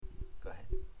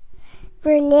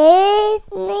for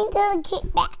listening to the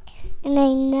Kickback. And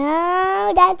I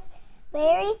know that's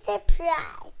very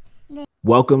surprised.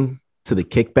 Welcome to the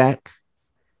Kickback.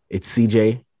 It's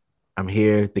CJ. I'm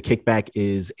here. The Kickback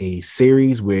is a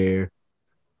series where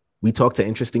we talk to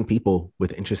interesting people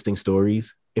with interesting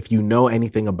stories. If you know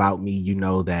anything about me, you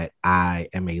know that I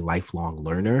am a lifelong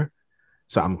learner.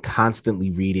 So I'm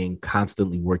constantly reading,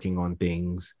 constantly working on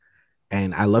things.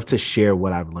 And I love to share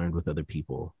what I've learned with other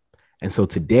people. And so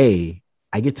today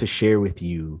I get to share with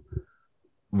you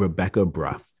Rebecca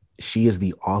Bruff. She is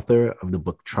the author of the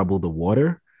book Trouble the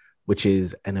Water, which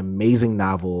is an amazing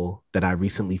novel that I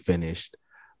recently finished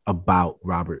about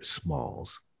Robert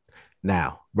Smalls.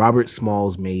 Now, Robert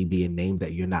Smalls may be a name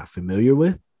that you're not familiar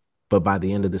with, but by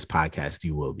the end of this podcast,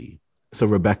 you will be. So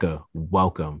Rebecca,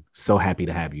 welcome. So happy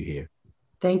to have you here.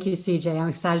 Thank you, CJ. I'm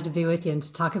excited to be with you and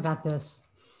to talk about this.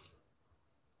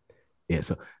 Yeah,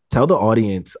 so tell the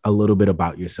audience a little bit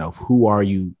about yourself. Who are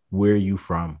you? Where are you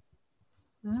from?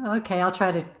 Okay, I'll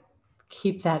try to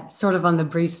keep that sort of on the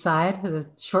brief side. The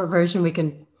short version, we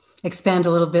can expand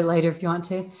a little bit later if you want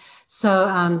to. So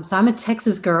I'm a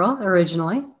Texas girl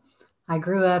originally. I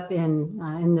grew up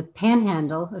in the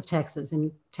panhandle of Texas,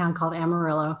 in a town called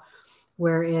Amarillo,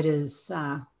 where it is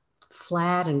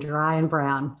flat and dry and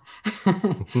brown.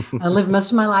 I lived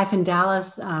most of my life in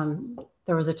Dallas.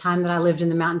 There was a time that I lived in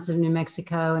the mountains of New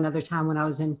Mexico, another time when I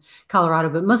was in Colorado,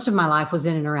 but most of my life was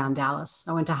in and around Dallas.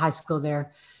 I went to high school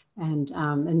there and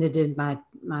then did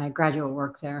my graduate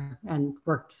work there and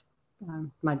worked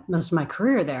most of my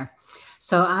career there.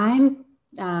 So I'm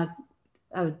a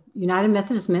United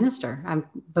Methodist minister. I'm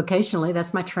vocationally,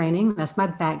 that's my training, that's my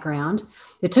background.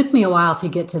 It took me a while to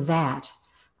get to that.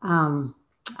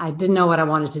 I didn't know what I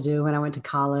wanted to do when I went to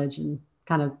college and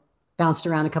kind of bounced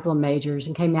around a couple of majors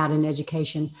and came out in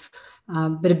education.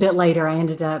 But a bit later, I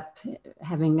ended up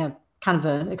having a kind of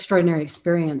an extraordinary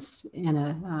experience in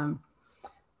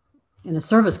a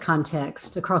service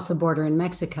context across the border in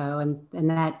Mexico, and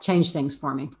that changed things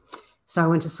for me. So I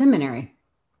went to seminary.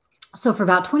 So for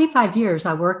about 25 years,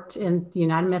 I worked in the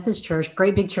United Methodist Church,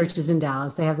 great big churches in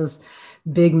Dallas. They have those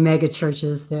big mega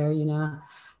churches there, you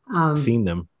know. Seen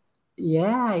them.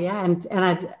 Yeah. And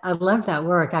I loved that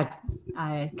work. I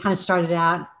kind of started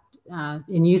out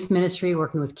in youth ministry,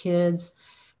 working with kids,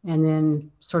 and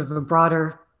then sort of a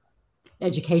broader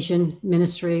education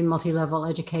ministry, multi-level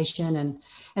education,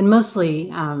 and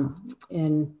mostly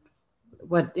in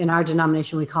what in our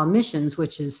denomination we call missions,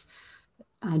 which is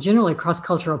generally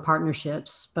cross-cultural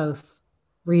partnerships, both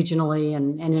regionally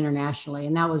and internationally.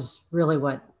 And that was really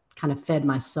what kind of fed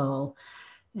my soul.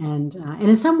 And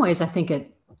in some ways, I think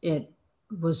it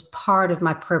was part of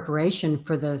my preparation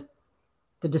for the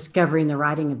discovery and the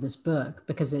writing of this book,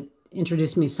 because it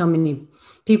introduced me to so many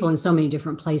people in so many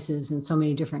different places and so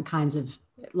many different kinds of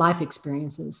life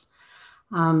experiences.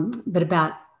 But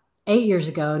about 8 years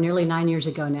ago, nearly 9 years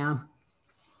ago now,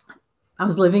 I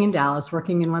was living in Dallas,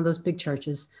 working in one of those big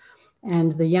churches,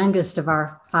 and the youngest of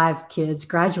our 5 kids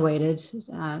graduated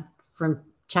from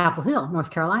Chapel Hill, North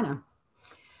Carolina.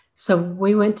 So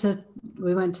we went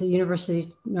to University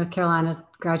of North Carolina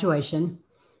graduation,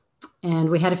 and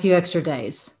we had a few extra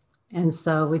days. And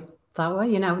so we thought, well,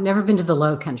 you know, I've never been to the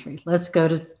Low Country. Let's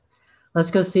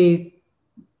go see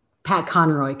Pat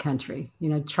Conroy country, you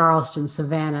know, Charleston,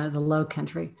 Savannah, the Low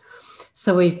Country.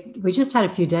 So we just had a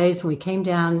few days, and we came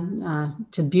down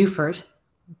to Beaufort,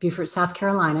 South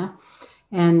Carolina.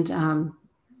 And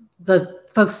the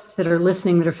folks that are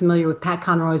listening that are familiar with Pat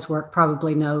Conroy's work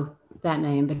probably know that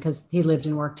name because he lived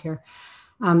and worked here.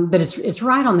 But it's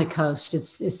right on the coast.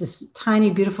 It's this tiny,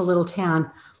 beautiful little town,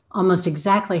 almost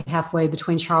exactly halfway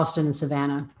between Charleston and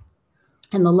Savannah.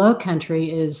 And the Low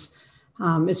Country is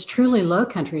truly Low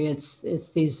Country.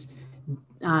 It's these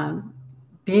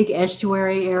big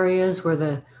estuary areas where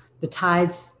the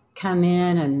tides come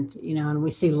in, and you know, and we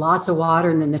see lots of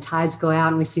water, and then the tides go out,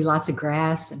 and we see lots of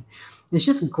grass, and it's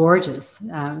just gorgeous.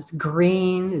 It's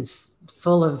green. It's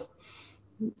full of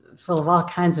all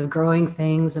kinds of growing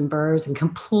things and birds, and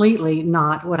completely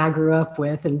not what I grew up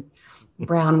with in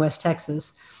Brown, West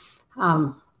Texas.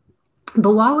 But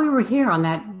while we were here on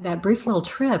that brief little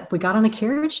trip, we got on a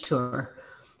carriage tour,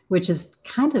 which is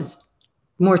kind of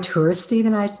more touristy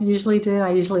than I usually do. I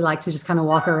usually like to just kind of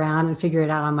walk around and figure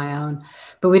it out on my own.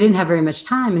 But we didn't have very much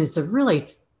time, and it's a really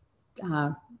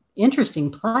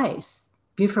interesting place.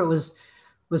 Beaufort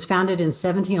was founded in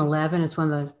 1711.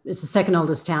 It's the second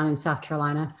oldest town in South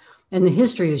Carolina, and the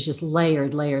history is just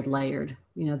layered. You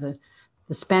know,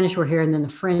 the Spanish were here, and then the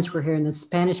French were here, and the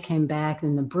Spanish came back,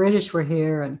 and the British were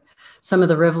here, and some of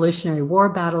the Revolutionary War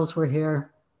battles were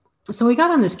here. So we got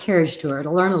on this carriage tour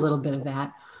to learn a little bit of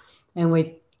that. And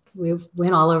we we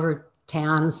went all over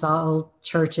town and saw old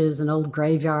churches and old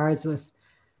graveyards with,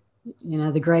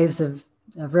 the graves of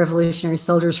revolutionary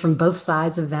soldiers from both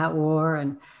sides of that war,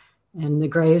 and the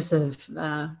graves of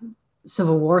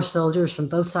Civil War soldiers from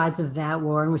both sides of that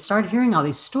war. And we started hearing all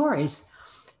these stories.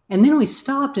 And then we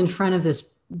stopped in front of this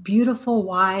beautiful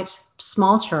white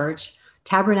small church,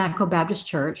 Tabernacle Baptist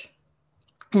Church.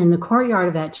 And in the courtyard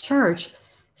of that church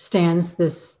stands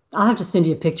this, I'll have to send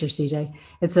you a picture, CJ.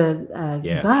 It's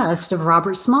a bust of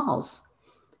Robert Smalls.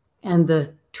 And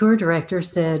the tour director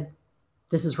said,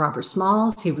 this is Robert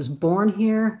Smalls. He was born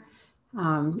here in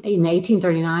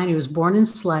 1839. He was born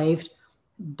enslaved,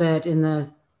 but in the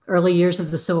early years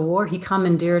of the Civil War, he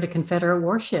commandeered a Confederate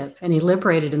warship and he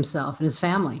liberated himself and his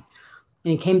family.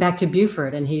 And he came back to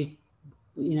Beaufort, and he,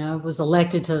 was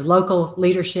elected to local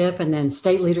leadership and then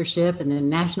state leadership and then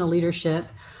national leadership.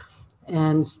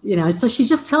 And, so she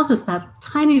just tells us that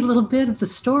tiny little bit of the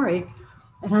story.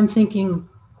 And I'm thinking,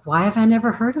 why have I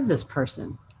never heard of this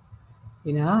person?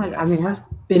 Yes. I mean, I've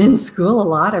been in school a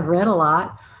lot. I've read a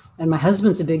lot. And my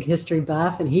husband's a big history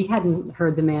buff, and he hadn't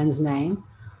heard the man's name.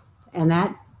 And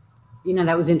that,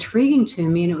 that was intriguing to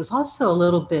me. And it was also a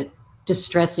little bit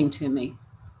distressing to me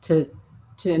to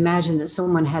imagine that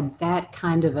someone had that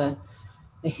kind of a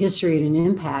history and an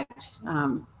impact.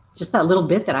 Just that little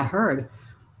bit that I heard,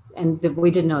 and that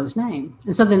we didn't know his name.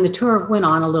 And so then the tour went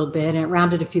on a little bit, and it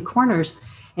rounded a few corners,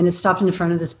 and it stopped in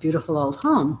front of this beautiful old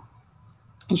home.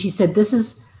 And she said, this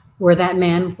is where that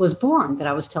man was born that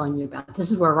I was telling you about. This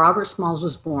is where Robert Smalls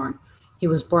was born. He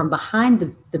was born behind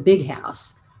the big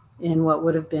house in what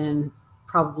would have been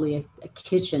probably a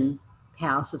kitchen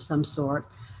house of some sort.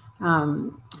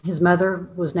 His mother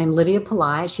was named Lydia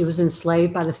Polite. She was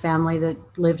enslaved by the family that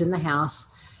lived in the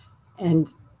house. And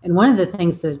one of the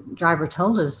things the driver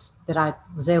told us that I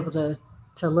was able to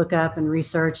look up and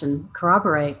research and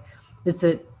corroborate is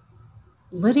that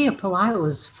Lydia Polite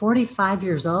was 45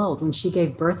 years old when she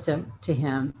gave birth to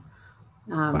him.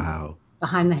 Wow.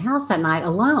 Behind the house that night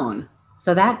alone.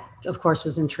 So that, of course,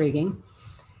 was intriguing.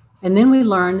 And then we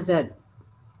learned that,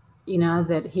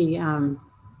 that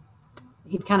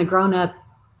he'd kind of grown up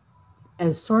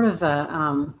as sort of a,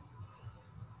 I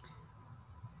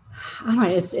don't know,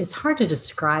 it's hard to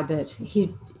describe it.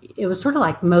 It was sort of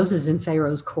like Moses in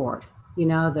Pharaoh's court.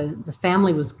 The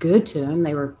family was good to him.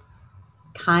 They were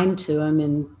kind to him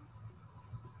in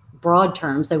broad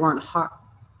terms. They weren't hard.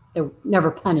 They never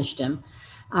punished him.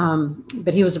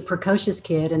 But he was a precocious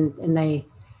kid, and they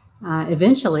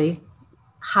eventually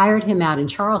hired him out in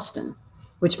Charleston,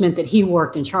 which meant that he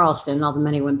worked in Charleston, and all the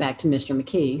money went back to Mr.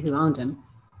 McKee, who owned him.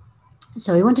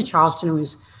 So he went to Charleston and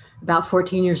was about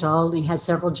 14 years old, and he had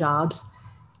several jobs.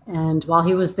 And while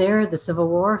he was there, the Civil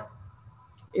War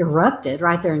erupted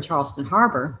right there in Charleston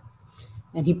Harbor,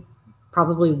 and he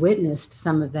probably witnessed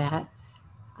some of that.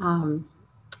 And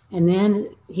then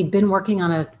he'd been working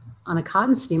on a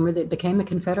cotton steamer that became a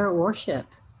Confederate warship.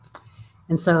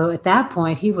 And so at that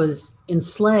point, he was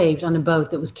enslaved on a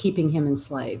boat that was keeping him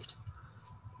enslaved.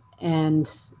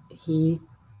 And he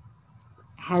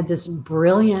had this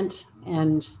brilliant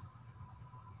and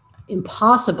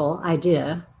impossible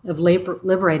idea of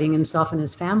liberating himself and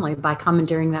his family by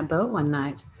commandeering that boat one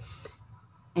night.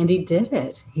 And he did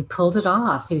it. He pulled it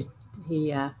off. He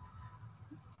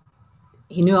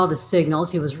knew all the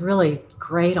signals. He was really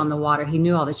great on the water. He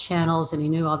knew all the channels, and he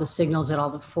knew all the signals at all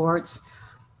the forts.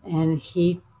 And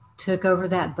he took over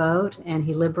that boat, and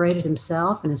he liberated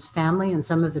himself and his family and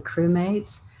some of the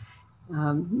crewmates,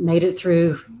 made it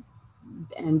through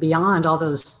and beyond all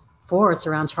those forts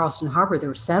around Charleston Harbor. There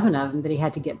were 7 of them that he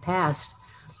had to get past.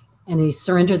 And he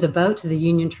surrendered the boat to the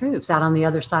Union troops out on the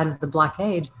other side of the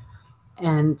blockade.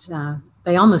 And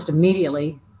they almost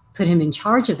immediately put him in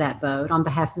charge of that boat on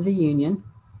behalf of the Union.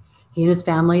 He and his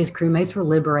family, his crewmates, were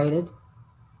liberated.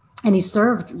 And he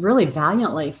served really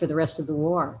valiantly for the rest of the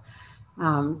war.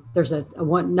 There's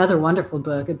another wonderful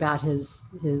book about his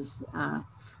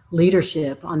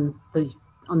leadership on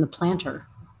the Planter,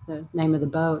 the name of the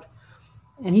boat.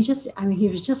 And he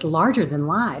was just larger than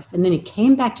life. And then he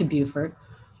came back to Beaufort,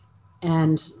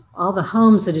 and all the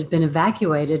homes that had been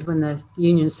evacuated when the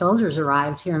Union soldiers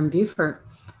arrived here in Beaufort,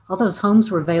 all those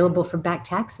homes were available for back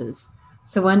taxes.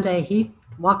 So one day he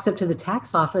walks up to the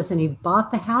tax office and he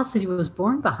bought the house that he was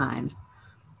born behind.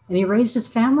 And he raised his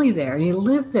family there, and he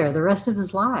lived there the rest of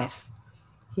his life.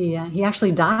 He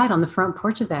actually died on the front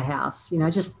porch of that house,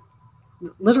 just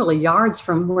literally yards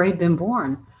from where he'd been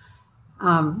born.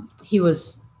 He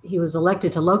was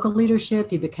elected to local leadership.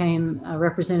 He became a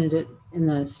representative in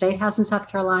the State House in South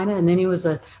Carolina, and then he was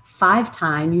a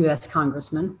 5-time U.S.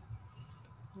 congressman.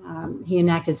 He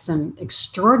enacted some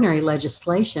extraordinary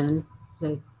legislation,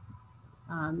 the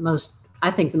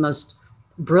I think the most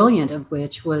brilliant of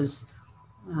which was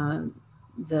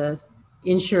the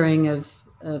ensuring of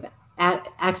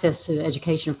access to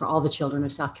education for all the children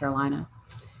of South Carolina.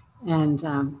 And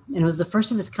it was the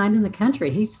first of its kind in the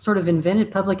country. He sort of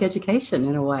invented public education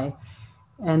in a way.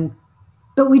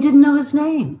 But we didn't know his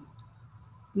name.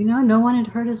 No one had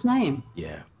heard his name.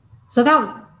 Yeah. So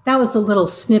that was the little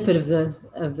snippet of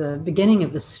the beginning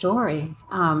of the story.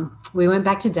 We went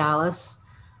back to Dallas.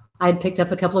 I had picked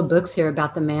up a couple of books here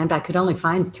about the man, but I could only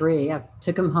find 3. I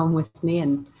took them home with me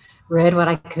and read what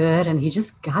I could, and he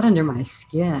just got under my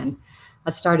skin. I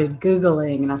started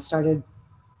Googling, and I started,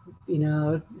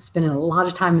 spending a lot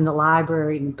of time in the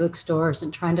library and the bookstores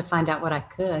and trying to find out what I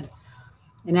could.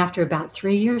 And after about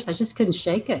 3 years, I just couldn't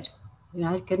shake it.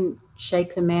 I couldn't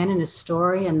shake the man and his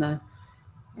story and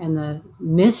the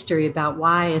mystery about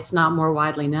why it's not more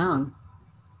widely known.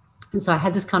 And so I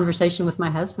had this conversation with my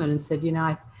husband and said,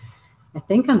 I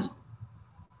think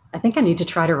I need to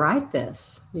try to write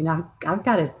this. I've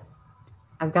got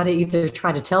to either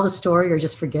try to tell the story or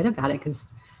just forget about it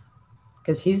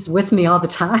because he's with me all the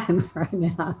time right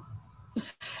now.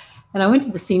 And I went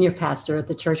to the senior pastor at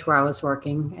the church where I was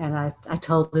working, and I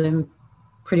told him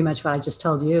pretty much what I just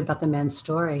told you about the man's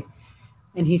story.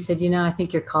 And he said, I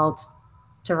think you're called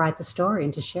to write the story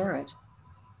and to share it.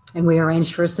 And we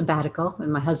arranged for a sabbatical,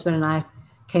 and my husband and I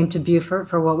came to Beaufort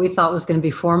for what we thought was going to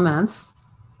be 4 months.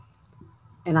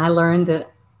 And I learned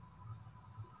that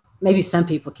maybe some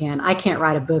people can. I can't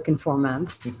write a book in 4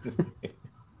 months.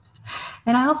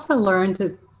 And I also learned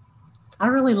that I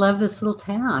really love this little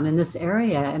town and this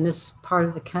area and this part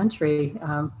of the country.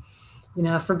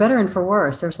 For better and for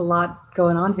worse, there's a lot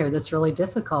going on here that's really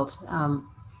difficult.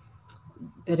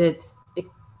 But it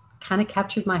kind of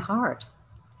captured my heart.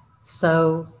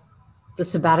 So the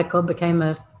sabbatical became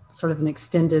a sort of an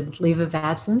extended leave of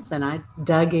absence, and I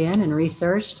dug in and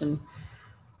researched and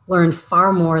learned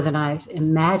far more than I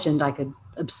imagined I could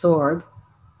absorb,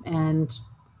 and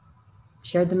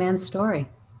shared the man's story.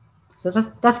 So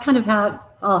that's kind of how it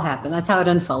all happened. That's how it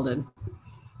unfolded.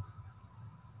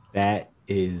 That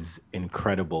is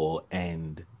incredible.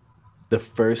 And the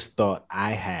first thought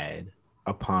I had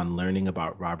upon learning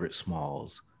about Robert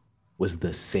Smalls was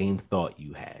the same thought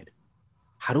you had.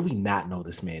 How do we not know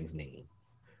this man's name?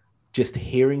 Just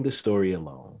hearing the story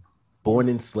alone, born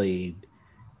enslaved,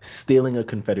 stealing a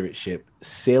Confederate ship,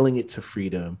 sailing it to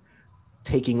freedom,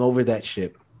 taking over that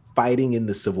ship, fighting in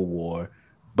the Civil War,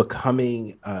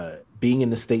 becoming, being in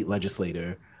the state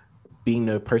legislature, being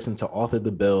the person to author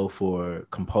the bill for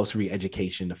compulsory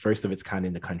education, the first of its kind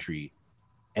in the country.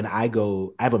 And I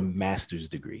have a master's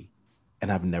degree,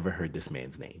 and I've never heard this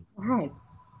man's name. Right.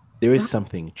 There is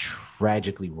something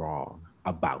tragically wrong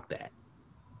about that.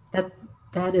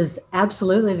 That is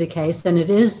absolutely the case. And it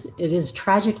is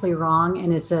tragically wrong.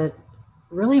 And it's a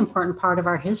really important part of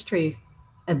our history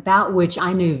about which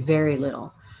I knew very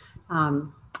little.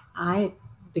 I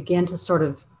began to sort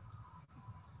of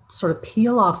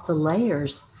peel off the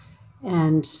layers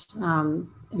and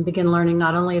begin learning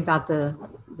not only about the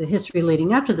history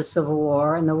leading up to the Civil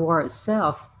War and the war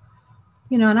itself,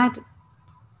 and I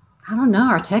don't know,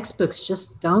 our textbooks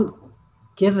just don't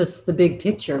give us the big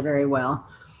picture very well.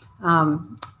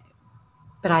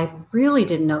 But I really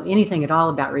didn't know anything at all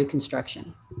about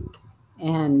Reconstruction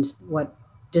and what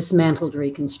dismantled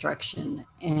Reconstruction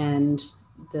and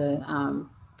the,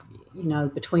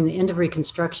 between the end of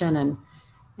Reconstruction and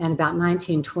about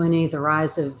 1920, the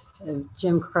rise of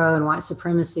Jim Crow and white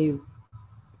supremacy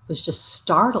was just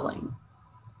startling.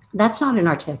 That's not in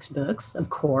our textbooks, of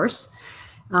course.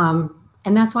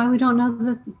 And that's why we don't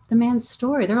know the man's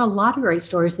story. There are a lot of great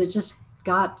stories that just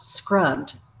got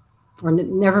scrubbed or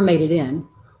never made it in,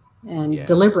 and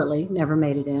deliberately never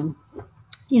made it in.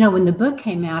 When the book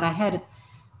came out, I had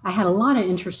a lot of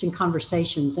interesting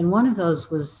conversations, and one of those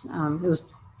was, it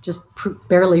was just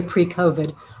barely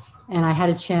pre-COVID, and I had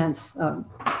a chance,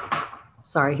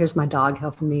 sorry, here's my dog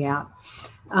helping me out.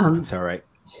 It's all right.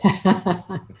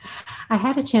 I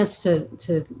had a chance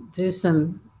to do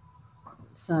some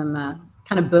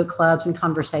kind of book clubs and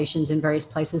conversations in various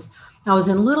places. I was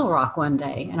in Little Rock one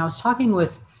day, and I was talking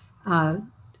with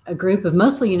a group of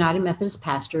mostly United Methodist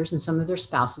pastors and some of their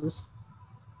spouses.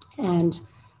 And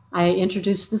I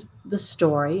introduced the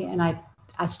story, and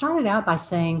I started out by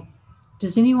saying,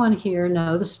 does anyone here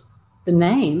know the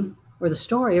name or the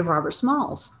story of Robert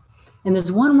Smalls? And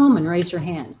there's one woman raised her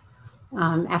hand,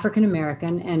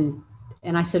 African-American.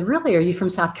 And I said, really, are you from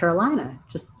South Carolina?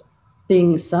 Just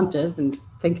being assumptive and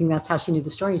thinking that's how she knew the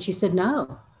story. And she said,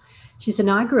 no. She said,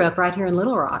 no, I grew up right here in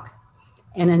Little Rock.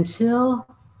 And until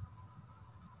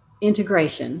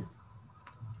integration,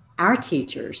 our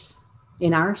teachers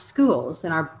in our schools,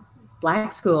 in our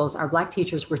Black schools, our Black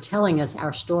teachers were telling us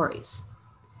our stories.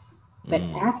 But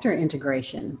after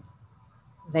integration,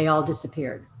 they all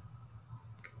disappeared.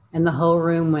 And the whole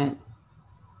room went,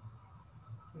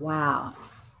 wow.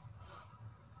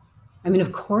 I mean,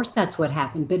 of course that's what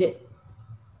happened, but it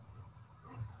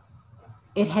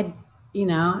had, you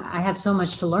know, I have so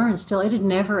much to learn still. It had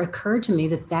never occurred to me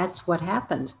that that's what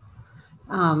happened.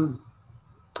 And,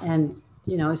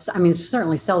 you know, I mean,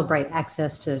 certainly celebrate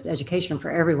access to education for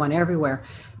everyone everywhere,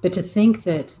 but to think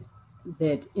that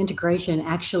integration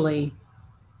actually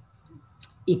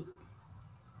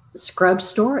scrubbed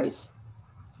stories,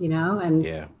 you know,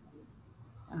 and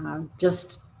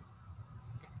just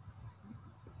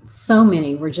so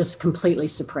many were just completely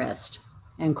suppressed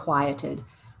and quieted.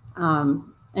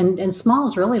 And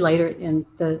Smalls really later in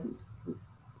the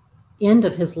end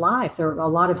of his life, there a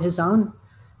lot of his own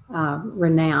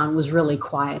renown was really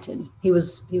quieted. He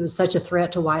was such a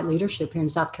threat to white leadership here in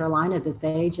South Carolina that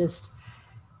they just,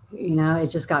 you know, it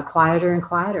just got quieter and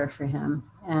quieter for him.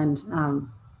 And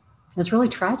it's really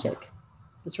tragic.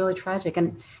 It's really tragic.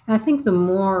 And I think the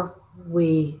more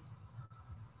we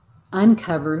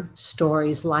uncover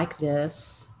stories like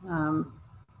this,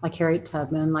 like Harriet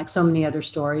Tubman, like so many other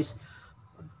stories,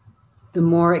 the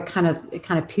more it kind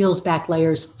of peels back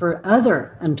layers for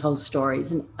other untold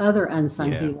stories and other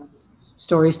unsung heroes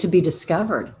stories to be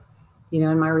discovered. You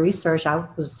know, in my research, I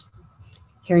was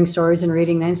hearing stories and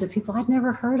reading names of people I'd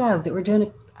never heard of that were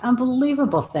doing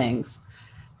unbelievable things.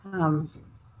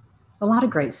 A lot of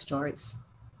great stories.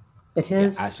 But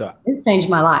his changed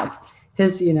my life.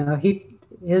 His, you know,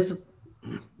 his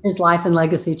life and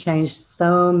legacy changed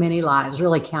so many lives,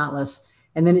 really countless.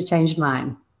 And then it changed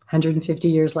mine 150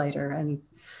 years later. And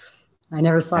I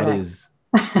never saw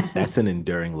that. That's an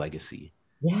enduring legacy.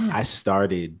 Yeah. I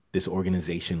started this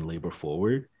organization, Labor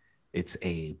Forward. It's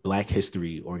a Black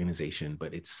history organization,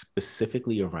 but it's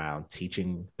specifically around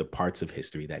teaching the parts of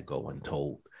history that go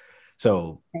untold.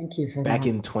 So thank you for back that.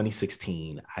 in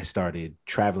 2016, I started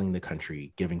traveling the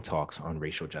country, giving talks on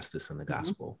racial justice and the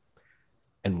gospel.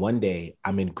 And one day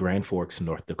I'm in Grand Forks,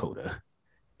 North Dakota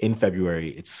in February.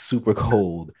 It's super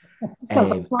cold. Sounds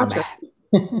like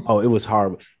oh, it was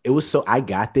horrible. It was so I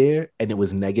got there and it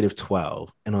was -12.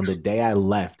 And on the day I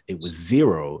left, it was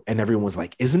 0. And everyone was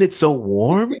like, isn't it so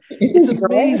warm? It's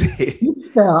amazing.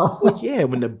 Well, yeah,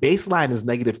 when the baseline is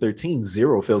 -13,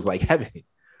 0 feels like heaven.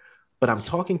 But I'm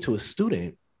talking to a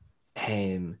student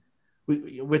and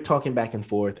we're talking back and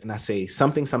forth. And I say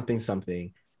something, something,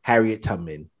 something, Harriet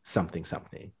Tubman, something,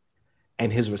 something.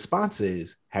 And his response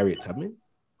is, Harriet Tubman?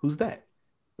 Who's that?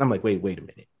 And I'm like, wait a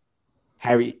minute.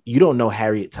 Harriet, you don't know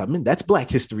Harriet Tubman? That's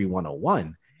Black History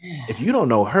 101. If you don't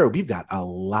know her, we've got a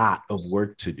lot of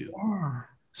work to do. Yeah.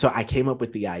 So I came up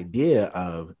with the idea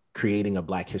of creating a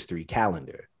Black History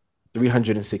calendar,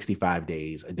 365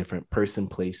 days, a different person,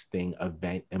 place, thing,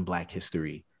 event in Black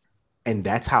history. And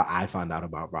that's how I found out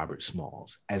about Robert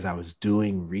Smalls as I was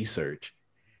doing research.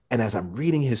 And as I'm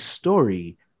reading his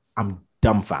story, I'm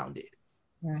dumbfounded.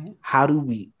 Right.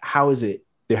 How is it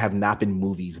there have not been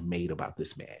movies made about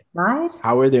this man? Right.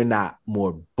 How are there not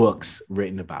more books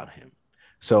written about him?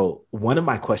 So one of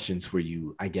my questions for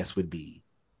you, I guess, would be,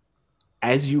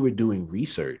 as you were doing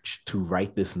research to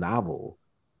write this novel,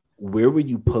 where were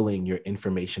you pulling your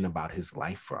information about his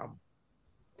life from?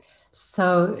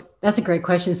 So that's a great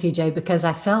question, CJ, because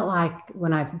I felt like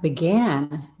when I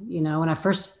began, you know, when I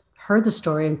first heard the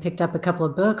story and picked up a couple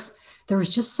of books, there was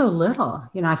just so little.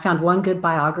 You know, I found one good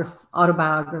biography, not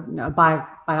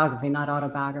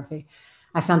autobiography.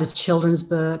 I found a children's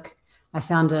book. I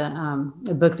found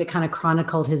a book that kind of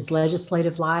chronicled his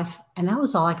legislative life, and that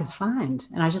was all I could find.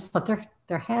 And I just thought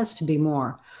there has to be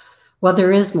more. Well,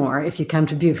 there is more if you come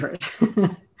to Beaufort.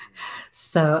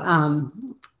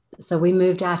 So we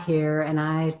moved out here, and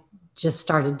I just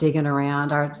started digging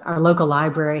around. Our local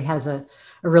library has a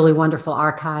really wonderful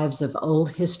archives of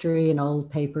old history and old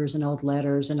papers and old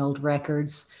letters and old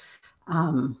records.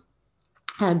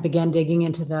 I began digging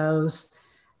into those.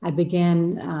 I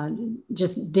began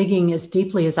just digging as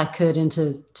deeply as I could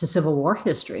into Civil War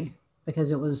history,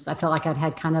 because I felt like I'd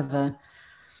had kind of a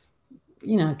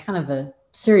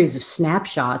series of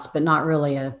snapshots, but not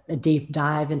really a deep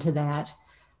dive into that.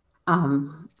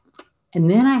 And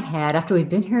then after we'd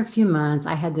been here a few months,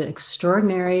 I had the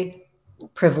extraordinary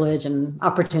privilege and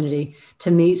opportunity to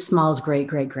meet Small's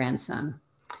great-great-grandson.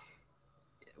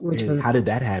 How did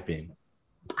that happen?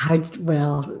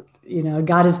 Well, you know,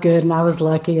 God is good, and I was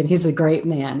lucky, and he's a great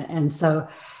man. And so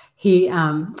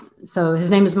so his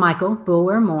name is Michael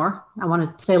Boulware Moore. I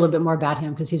want to say a little bit more about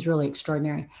him because he's really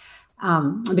extraordinary.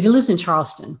 But he lives in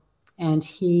Charleston, and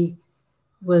he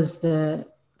was the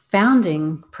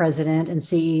founding president and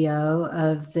CEO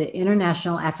of the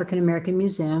International African American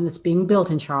Museum that's being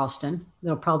built in Charleston.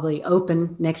 It'll probably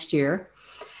open next year.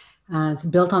 It's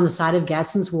built on the site of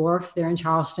Gadsden's Wharf there in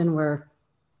Charleston, where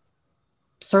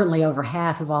certainly over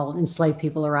half of all enslaved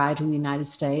people arrived in the United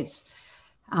States.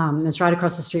 It's right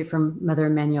across the street from Mother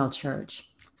Emanuel Church.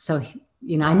 So,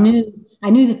 you know, I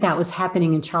knew that that was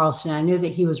happening in Charleston. I knew that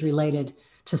he was related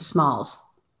to Smalls.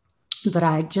 But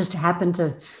I just happened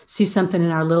to see something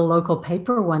in our little local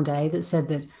paper one day that said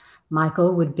that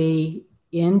Michael would be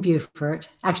in Beaufort.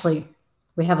 Actually,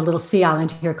 we have a little sea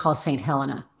island here called St.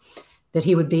 Helena, that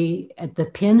he would be at the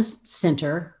Penn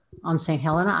Center on St.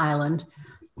 Helena Island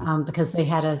because they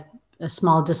had a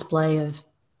small display of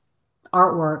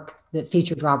artwork that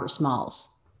featured Robert Smalls,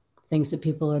 things that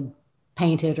people had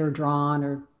painted or drawn,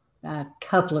 or a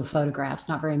couple of photographs,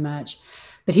 not very much.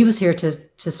 But he was here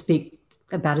to speak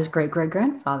about his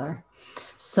great-great-grandfather.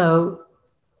 So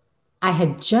I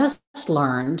had just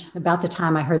learned, about the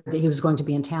time I heard that he was going to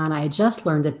be in town, I had just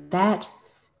learned that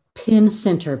Penn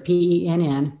Center,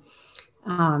 Penn,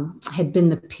 had been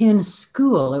the Penn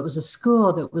School. It was a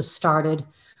school that was started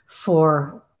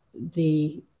for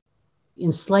the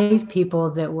enslaved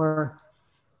people that were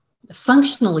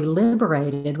functionally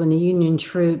liberated when the Union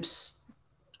troops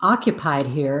occupied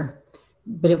here,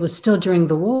 but it was still during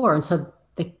the war. And so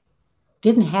they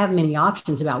didn't have many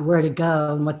options about where to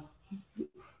go and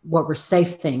what were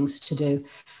safe things to do.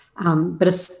 But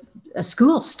a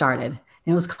school started, and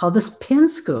it was called this Penn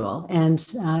School. And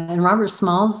Robert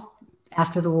Smalls,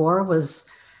 after the war, was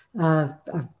a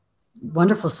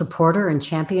wonderful supporter and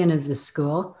champion of this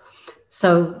school.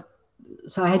 So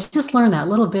I had just learned that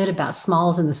little bit about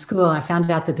Smalls in the school. I found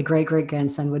out that the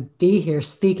great-great-grandson would be here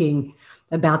speaking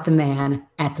about the man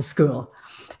at the school.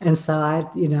 And so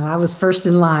I was first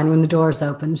in line when the doors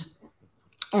opened.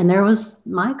 And there was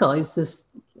Michael. He's this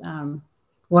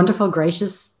wonderful,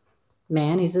 gracious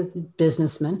man. He's a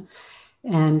businessman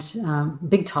and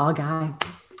big, tall guy.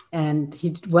 And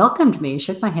he welcomed me,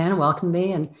 shook my hand, welcomed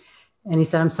me. And he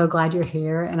said, "I'm so glad you're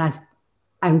here." And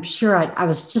I'm sure I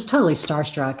was just totally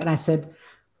starstruck. And I said,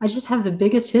 "I just have the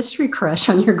biggest history crush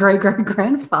on your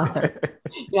great-great-grandfather.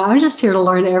 I'm just here to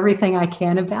learn everything I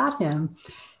can about him."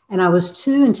 And I was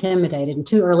too intimidated and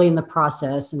too early in the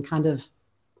process and kind of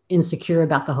insecure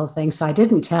about the whole thing. So I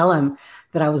didn't tell him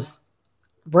that I was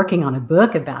working on a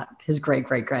book about his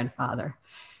great-great-grandfather.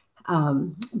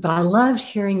 But I loved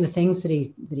hearing the things that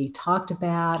he talked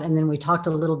about. And then we talked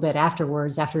a little bit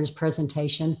afterwards, after his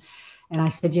presentation. And I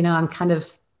said, I'm kind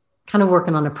of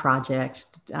working on a project.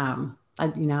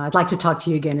 I'd like to talk to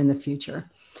you again in the future.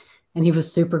 And he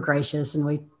was super gracious, and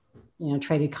we,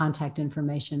 traded contact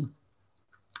information.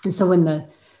 And so when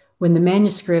the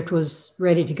manuscript was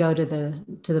ready to go to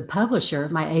the publisher,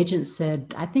 my agent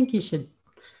said, "I think you should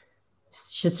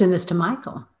send this to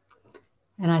Michael."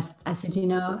 And I said,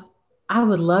 I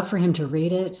would love for him to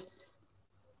read it,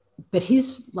 but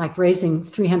he's like raising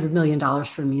 $300 million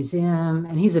for a museum,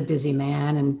 and he's a busy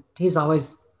man, and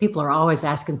people are always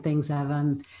asking things of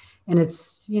him. And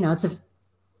it's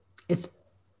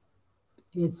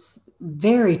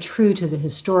very true to the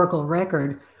historical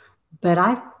record, but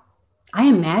I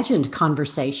imagined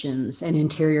conversations and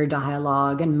interior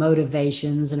dialogue and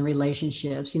motivations and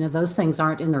relationships. Those things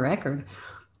aren't in the record.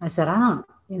 I said, I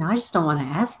just don't want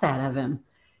to ask that of him.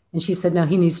 And she said, "No,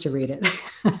 he needs to read it."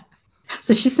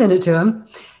 So she sent it to him,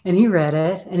 and he read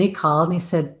it, and he called, and he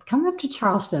said, "Come up to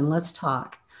Charleston, let's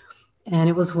talk." And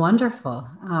it was wonderful.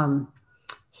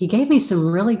 He gave me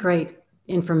some really great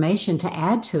information to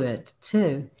add to it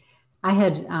too. I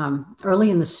had, early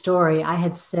in the story, I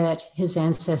had set his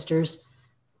ancestors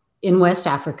in West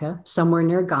Africa, somewhere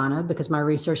near Ghana, because my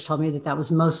research told me that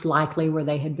was most likely where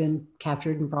they had been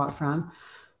captured and brought from.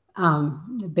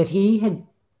 But he had,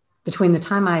 between the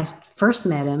time I first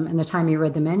met him and the time he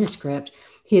read the manuscript,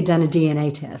 he had done a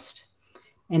DNA test,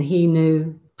 and he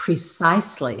knew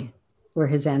precisely where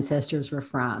his ancestors were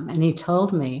from. And he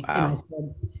told me, wow. And I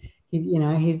said,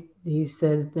 he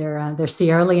said they're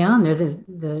Sierra Leone.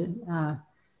 They're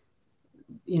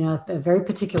a very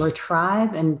particular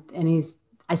tribe. And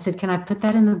I said, "Can I put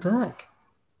that in the book?"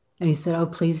 And he said, "Oh,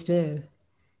 please do."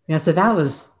 So that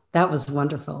was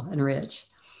wonderful and rich.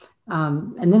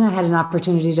 And then I had an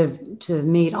opportunity to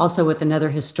meet also with another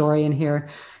historian here.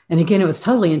 And again, it was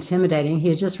totally intimidating. He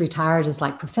had just retired as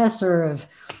professor of,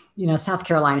 South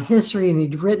Carolina history, and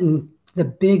he'd written the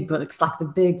big books, like the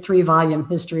big 3-volume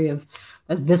history of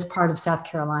this part of South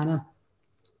Carolina.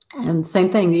 And same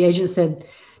thing, the agent said,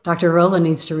 "Dr. Rowland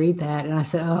needs to read that." And I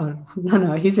said, "Oh,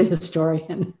 no, he's a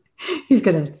historian. He's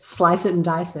going to slice it and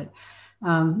dice it."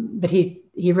 But he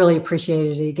he really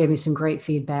appreciated it. He gave me some great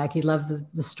feedback. He loved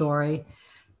the story.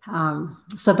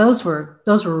 So those were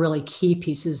really key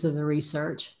pieces of the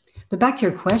research. But back to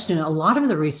your question, a lot of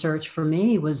the research for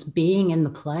me was being in the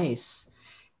place,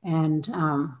 and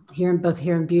both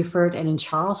here in Beaufort and in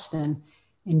Charleston,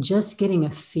 and just getting a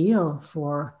feel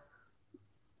for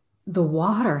the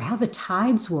water, how the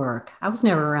tides work. I was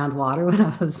never around water when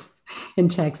I was in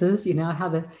Texas,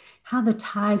 how the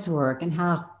tides work and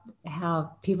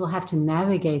how people have to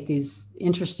navigate these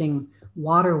interesting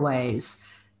waterways,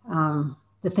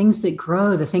 the things that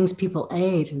grow, the things people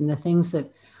ate, and the things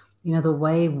that, the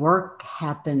way work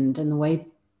happened and the way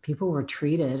people were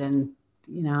treated, and,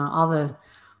 all the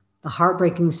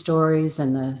heartbreaking stories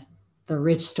and the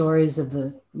rich stories of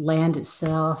the land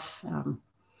itself.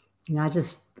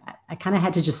 I kind of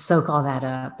had to just soak all that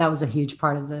up. That was a huge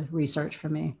part of the research for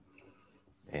me.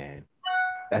 And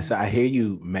I hear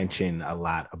you mention a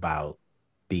lot about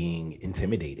being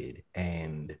intimidated,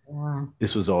 and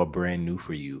this was all brand new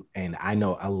for you. And I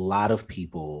know a lot of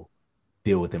people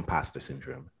deal with imposter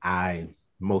syndrome. I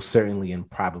most certainly am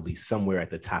probably somewhere at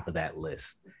the top of that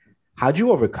list. How'd you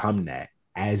overcome that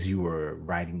as you were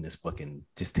writing this book and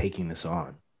just taking this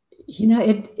on?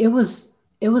 It was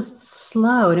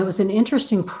slow, and it was an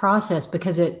interesting process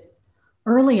because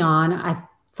early on, I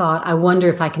thought, I wonder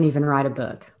if I can even write a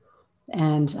book.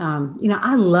 And,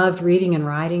 I loved reading and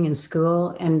writing in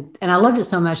school, and I loved it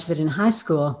so much that in high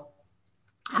school,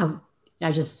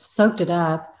 I just soaked it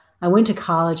up. I went to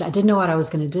college. I didn't know what I was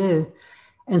going to do.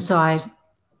 And so I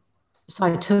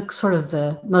took sort of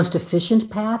the most efficient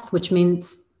path, which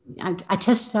means I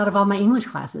tested out of all my English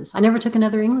classes. I never took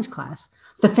another English class,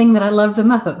 the thing that I loved the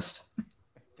most,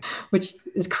 which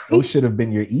is crazy. Those should have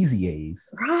been your easy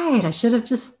A's. Right. I should have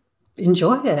just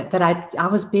enjoyed it, but I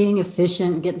was being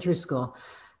efficient, getting through school.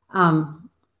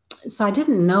 So I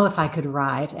didn't know if I could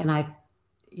write. And I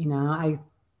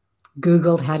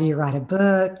Googled, how do you write a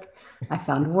book? I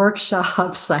found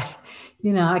workshops. there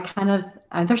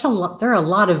are a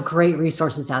lot of great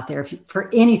resources out there for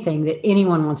anything that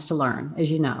anyone wants to learn,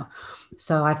 as you know.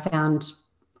 So I found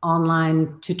online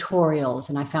tutorials,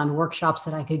 and I found workshops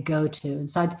that I could go to. And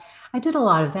so I did a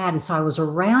lot of that. And so I was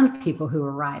around people who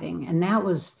were writing, and that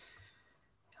was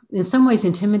in some ways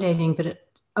intimidating, but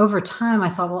over time I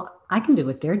thought, well, I can do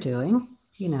what they're doing.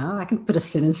 I can put a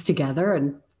sentence together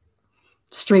and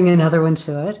string another one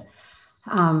to it.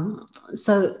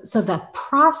 So that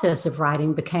process of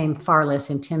writing became far less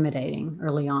intimidating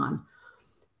early on.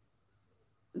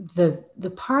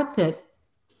 The part that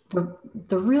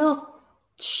the real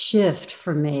shift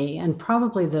for me, and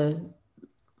probably the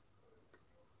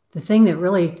thing that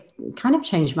really kind of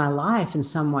changed my life in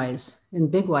some ways, in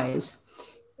big ways,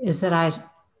 is that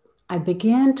I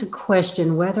began to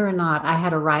question whether or not I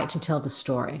had a right to tell the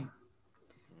story.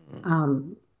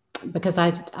 Because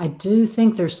I do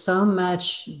think there's so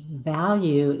much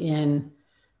value in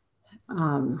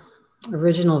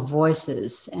original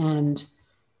voices and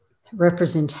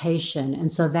representation.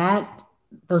 And so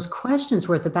those questions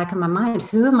were at the back of my mind.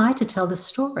 Who am I to tell the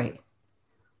story?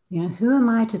 Who am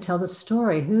I to tell the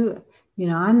story?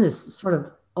 I'm this sort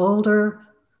of older,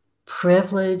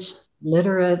 privileged,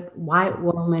 literate white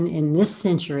woman in this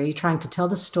century trying to tell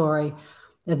the story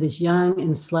of this young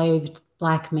enslaved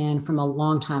Black man from a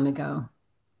long time ago.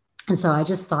 And so I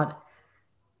just thought,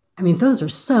 those are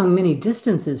so many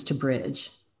distances to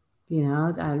bridge,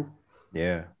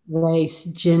 race,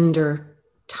 gender,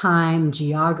 time,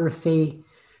 geography,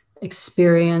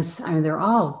 experience. They're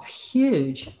all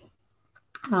huge.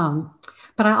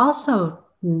 But I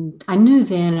knew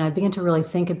then, and I began to really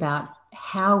think about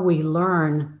how we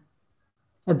learn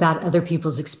about other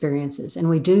people's experiences. And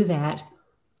we do that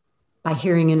by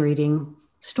hearing and reading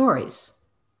stories.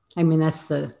 That's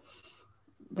the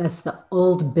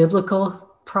old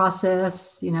biblical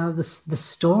process, the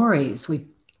stories. We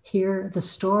hear the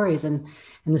stories, and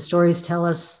the stories tell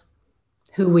us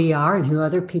who we are and who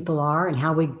other people are and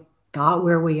how we got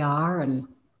where we are and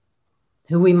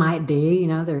who we might be.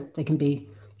 They can be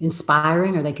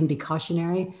inspiring or they can be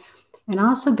cautionary. And I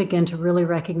also begin to really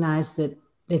recognize that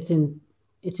it's in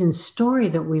story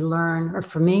that we learn, or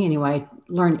for me anyway,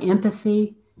 learn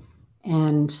empathy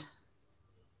and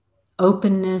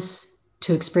openness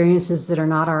to experiences that are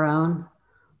not our own,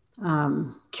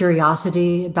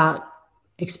 curiosity about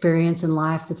experience in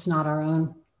life that's not our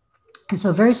own. And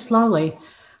so very slowly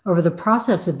over the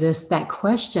process of this, that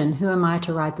question, who am I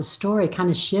to write the story, kind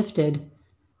of shifted.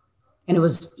 And it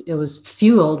was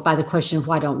fueled by the question of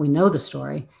why don't we know the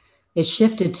story? It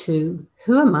shifted to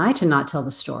who am I to not tell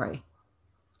the story?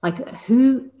 I've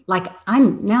heard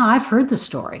the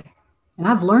story and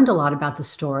I've learned a lot about the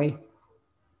story.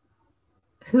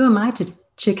 who am I to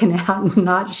chicken out and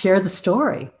not share the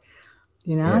story?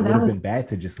 You know, Yeah, it would have been bad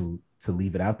to just to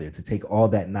leave it out there, to take all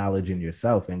that knowledge in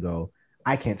yourself and go,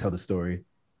 I can't tell the story,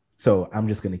 so I'm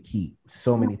just going to keep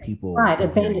so many people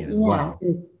from hearing it as well.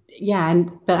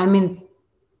 But I mean,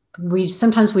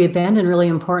 sometimes we abandon really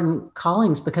important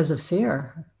callings because of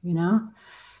fear, you know.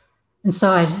 And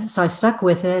so I stuck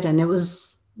with it, and it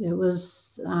was.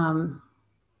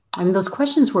 I mean, those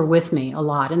questions were with me a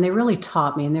lot, and they really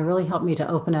taught me, and they really helped me to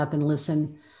open up and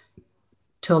listen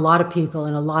to a lot of people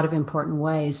in a lot of important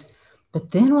ways.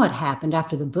 But then what happened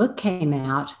after the book came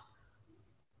out,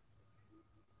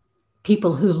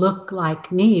 people who look like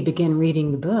me began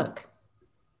reading the book.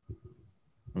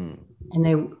 And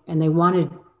they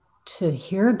wanted to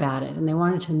hear about it, and they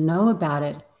wanted to know about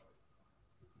it.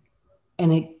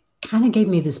 And it kind of gave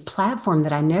me this platform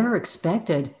that I never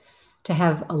expected to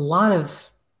have a lot of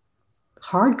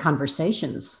hard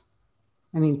conversations.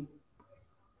 I mean,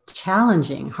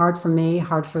 challenging, hard for me,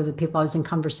 hard for the people I was in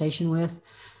conversation with,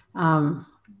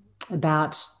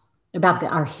 about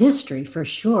our history for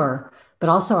sure, but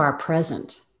also our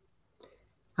present.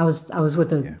 I was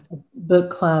with a book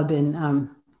club in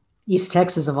East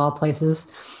Texas, of all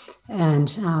places, and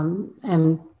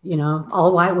you know,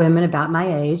 all white women about my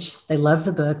age. They loved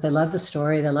the book, they loved the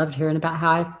story, they loved hearing about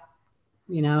how I,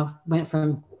 you know, went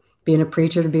from being a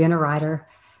preacher to being a writer.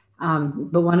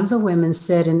 But one of the women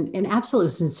said, in absolute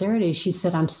sincerity, she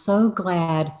said, "I'm so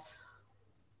glad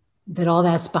that all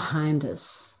that's behind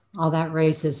us, all that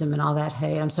racism and all that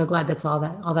hate. I'm so glad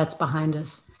all that's behind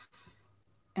us."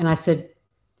 And I said,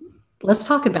 "Let's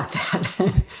talk about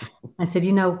that." I said,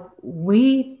 "You know,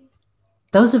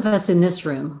 those of us in this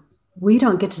room, we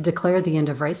don't get to declare the end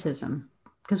of racism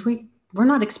because we're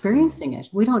not experiencing it.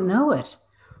 We don't know it.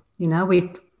 You know,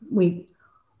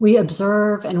 we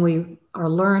observe, and we are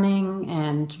learning,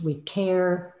 and we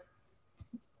care.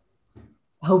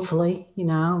 Hopefully, you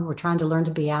know, we're trying to learn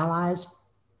to be allies,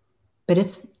 but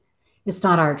it's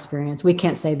not our experience. We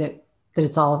can't say that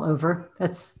it's all over.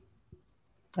 That's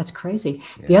crazy."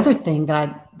 Yeah. The other thing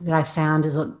that I found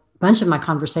is a bunch of my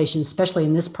conversations, especially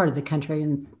in this part of the country,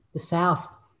 in the South,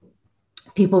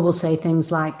 people will say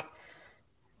things like,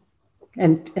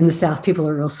 and in the South, people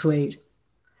are real sweet.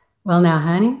 "Well, now,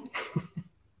 honey,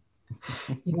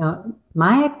 you know,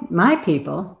 my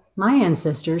people, my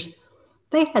ancestors,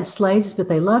 they had slaves, but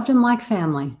they loved them like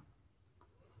family."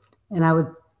 And I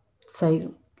would say,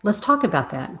 let's talk about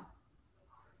that.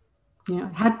 You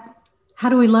know, how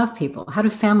do we love people? How do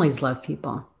families love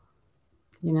people?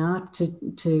 You know,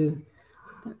 to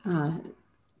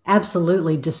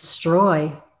absolutely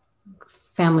destroy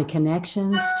family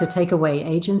connections, to take away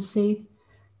agency,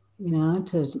 you know,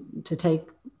 to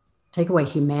take away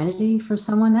humanity from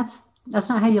someone. That's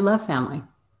not how you love family.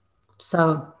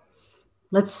 So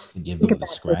let's give them the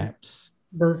scraps.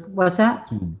 What's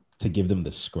that? To give them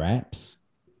the scraps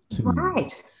to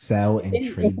sell and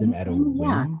trade them at a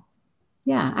whim.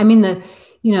 Yeah. I mean,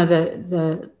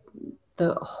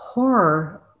 the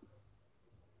horror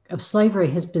of slavery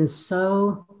has been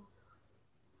so,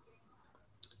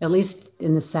 at least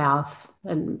in the South,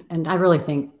 and I really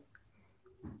think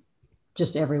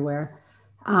just everywhere.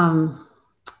 Some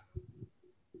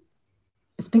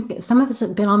of it's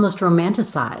been almost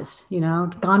romanticized, you know.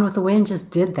 Gone with the Wind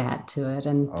just did that to it,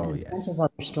 and a bunch of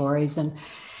other stories, and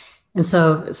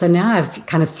so now I've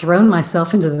kind of thrown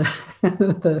myself into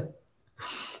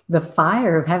the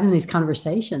fire of having these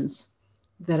conversations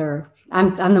that are.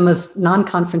 I'm the most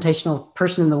non-confrontational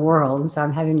person in the world, and so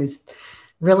I'm having these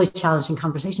really challenging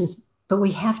conversations. But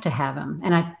we have to have them,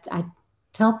 and I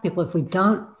tell people if we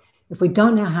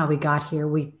don't know how we got here,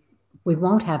 we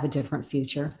won't have a different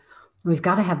future. We've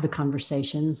got to have the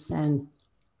conversations, and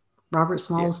Robert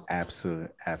Smalls. Yes, absolutely.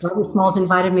 Robert Smalls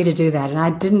invited me to do that, and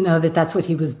I didn't know that that's what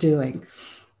he was doing.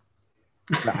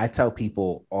 I tell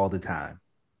people all the time.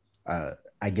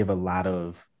 I give a lot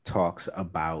of talks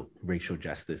about racial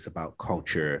justice, about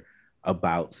culture,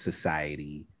 about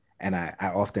society, and I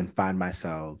often find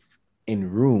myself in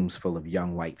rooms full of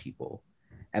young white people,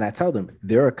 and I tell them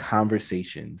there are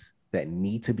conversations that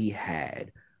need to be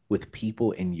had with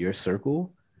people in your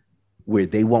circle where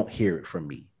they won't hear it from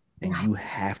me, and you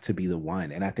have to be the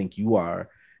one. And I think you are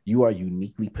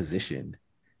uniquely positioned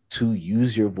to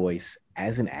use your voice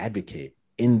as an advocate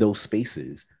in those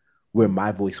spaces where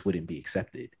my voice wouldn't be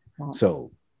accepted. Wow.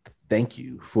 So thank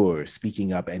you for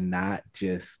speaking up and not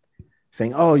just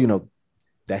saying, "Oh, you know,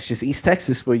 that's just East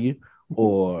Texas for you,"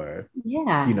 or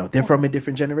you know, they're from a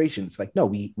different generation. It's like, no,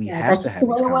 we have to have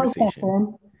these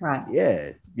conversations. Right.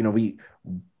 Yeah. You know,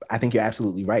 I think you're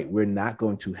absolutely right. We're not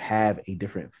going to have a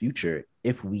different future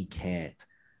if we can't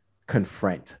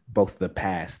confront both the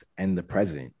past and the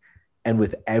present. And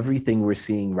with everything we're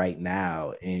seeing right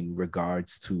now in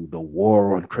regards to the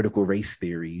war on critical race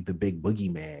theory, the big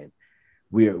boogeyman,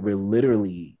 we're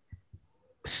literally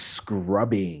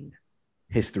scrubbing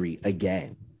history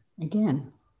again.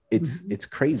 It's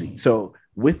crazy. So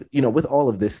with all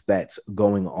of this that's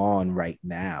going on right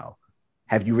now,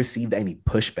 have you received any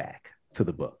pushback to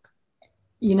the book?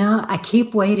 I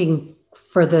keep waiting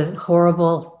for the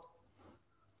horrible,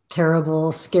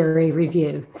 terrible, scary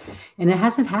review, and it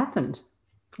hasn't happened.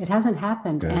 Good.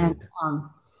 And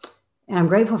I'm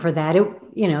grateful for that.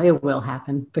 It will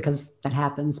happen because that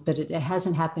happens, but it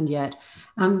hasn't happened yet.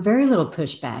 Very little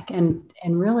pushback,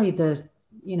 and really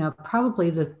probably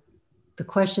the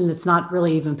question that's not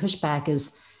really even pushback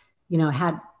is,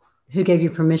 who gave you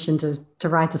permission to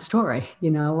write the story?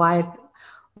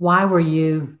 Why were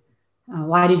you?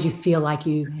 Why did you feel like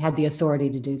you had the authority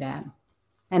to do that?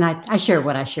 And I shared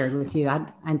what I shared with you. I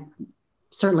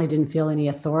certainly didn't feel any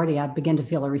authority. I began to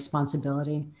feel a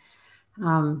responsibility.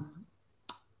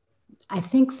 I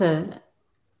think the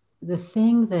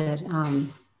thing that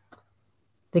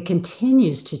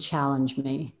continues to challenge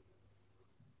me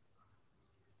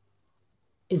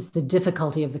is the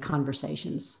difficulty of the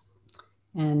conversations.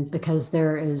 And because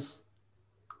there is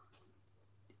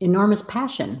enormous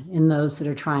passion in those that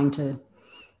are trying to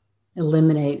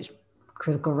eliminate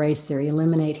critical race theory,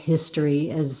 eliminate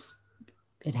history as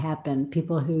it happened.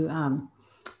 People who,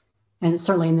 and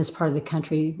certainly in this part of the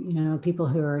country, people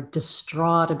who are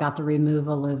distraught about the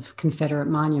removal of Confederate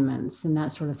monuments and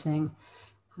that sort of thing.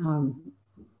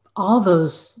 All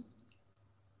those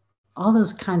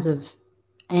kinds of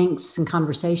angst and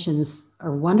conversations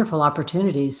are wonderful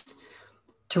opportunities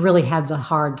to really have the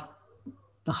hard,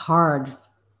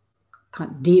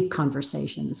 deep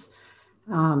conversations.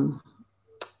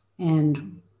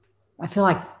 And I feel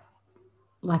like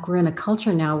we're in a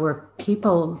culture now where a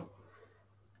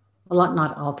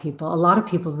lot of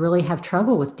people really have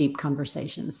trouble with deep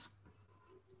conversations.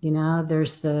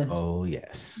 There's oh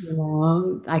yes,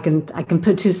 I can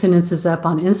put 2 sentences up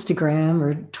on Instagram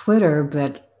or Twitter,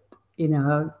 but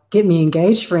get me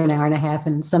engaged for an hour and a half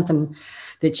and something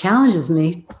that challenges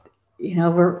me,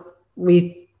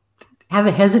 we have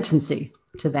a hesitancy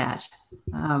to that.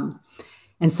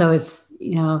 And so it's,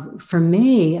 for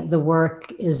me, the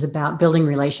work is about building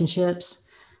relationships.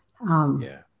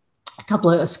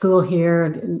 A school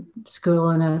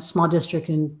in a small district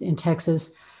in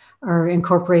Texas are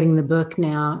incorporating the book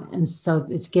now. And so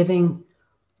it's giving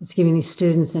these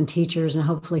students and teachers and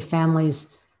hopefully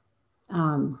families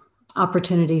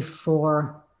opportunity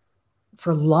for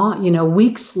long,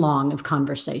 weeks long of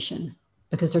conversation,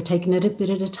 because they're taking it a bit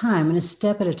at a time and a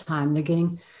step at a time. They're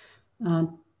getting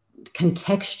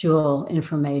contextual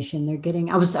information.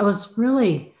 I was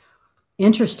really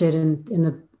interested in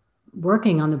the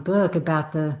working on the book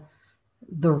about the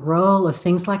role of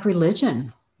things like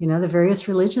religion, the various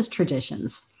religious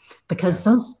traditions, because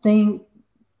those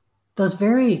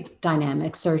very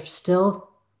dynamics are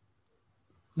still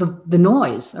the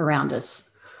noise around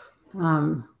us.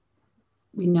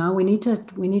 We need to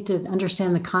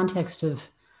understand the context of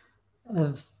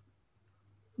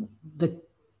the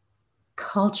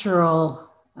cultural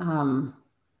kind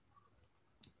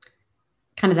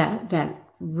of that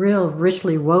real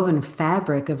richly woven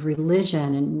fabric of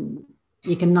religion and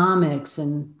economics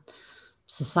and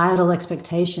societal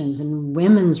expectations and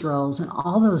women's roles and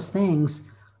all those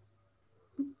things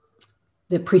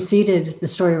that preceded the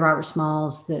story of Robert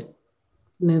Smalls, that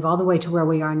move all the way to where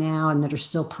we are now and that are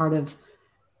still part of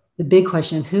the big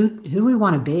question of who do we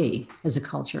want to be as a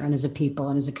culture and as a people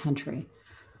and as a country.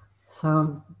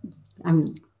 So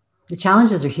the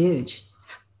challenges are huge.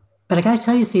 But I got to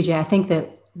tell you, CJ, I think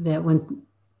that when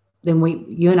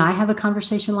you and I have a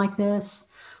conversation like this,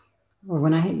 or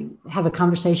when I have a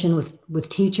conversation with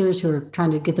teachers who are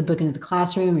trying to get the book into the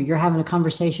classroom, or you're having a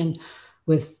conversation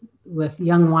with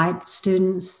young white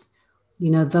students,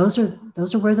 those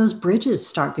are where those bridges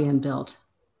start being built.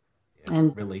 Yeah,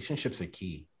 and relationships are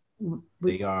key.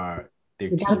 They're key got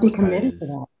to be committed to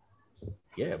that.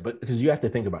 Yeah, but because you have to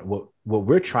think about what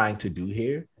we're trying to do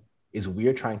here is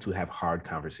we're trying to have hard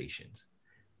conversations.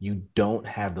 You don't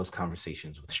have those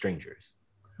conversations with strangers.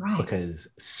 Right. Because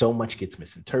so much gets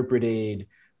misinterpreted.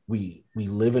 We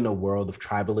live in a world of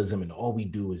tribalism, and all we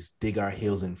do is dig our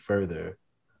heels in further.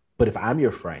 But if I'm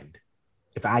your friend,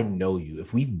 if I know you,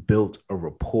 if we've built a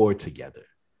rapport together,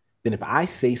 then if I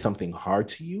say something hard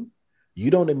to you, you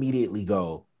don't immediately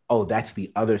go, oh, that's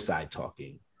the other side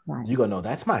talking. Right. You go, no,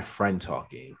 that's my friend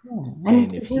talking. Yeah,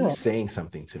 and if he's saying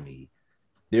something to me,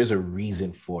 there's a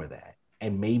reason for that.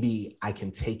 and maybe I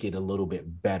can take it a little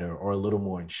bit better or a little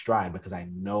more in stride because I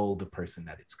know the person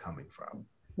that it's coming from.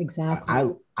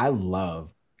 Exactly. I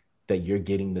love that you're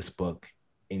getting this book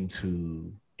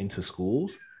into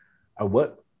schools.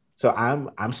 So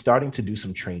I'm starting to do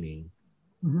some training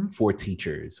for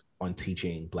teachers on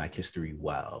teaching Black history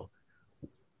well.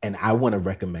 And I want to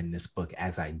recommend this book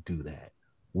as I do that.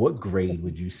 What grade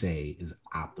would you say is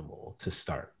optimal to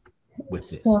start with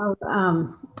this?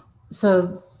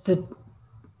 So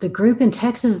the group in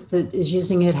Texas that is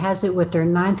using it has it with their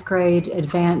 9th grade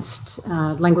advanced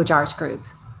language arts group.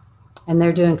 And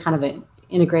they're doing kind of an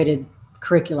integrated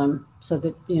curriculum so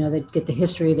that, they get the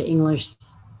history, the English,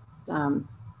 a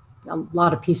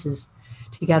lot of pieces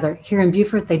together. Here in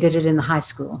Beaufort, they did it in the high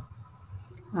school.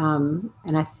 And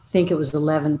I think it was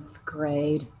 11th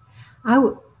grade. I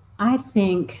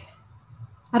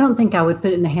don't think I would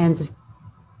put it in the hands of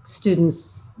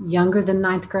students younger than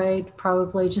 9th grade,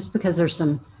 probably, just because there's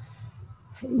some,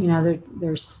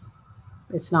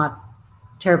 it's not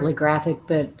terribly graphic,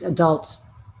 but adult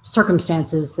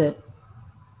circumstances that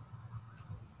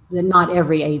not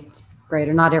every 8th grade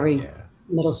or not every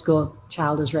middle school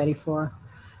child is ready for.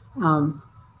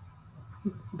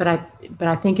 But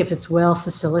I think if it's well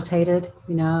facilitated,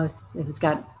 if it's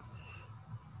got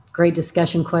great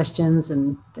discussion questions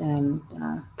and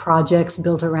projects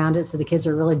built around it, so the kids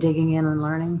are really digging in and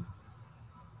learning,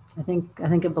 I think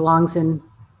it belongs in.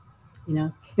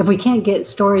 If we can't get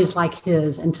stories like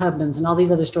his and Tubman's and all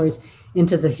these other stories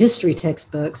into the history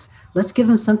textbooks, let's give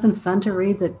them something fun to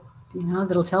read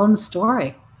that'll tell them the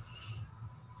story.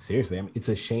 Seriously, I mean, it's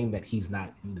a shame that he's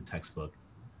not in the textbook,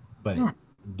 but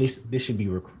this should be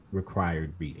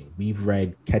required reading. We've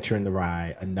read Catcher in the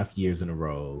Rye enough years in a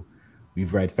row.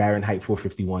 We've read Fahrenheit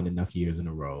 451 enough years in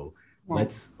a row. Yeah.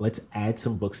 Let's add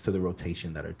some books to the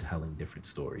rotation that are telling different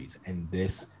stories. And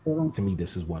this, to me,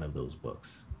 this is one of those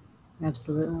books.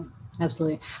 Absolutely.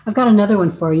 I've got another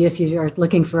one for you if you are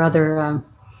looking for other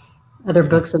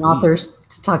books and authors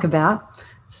to talk about.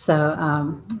 So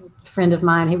a friend of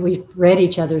mine, we read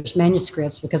each other's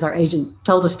manuscripts because our agent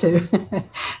told us to.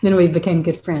 Then we became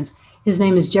good friends. His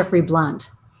name is Jeffrey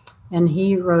Blunt, and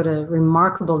he wrote a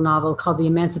remarkable novel called The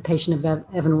Emancipation of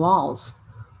Evan Walls,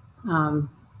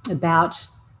 about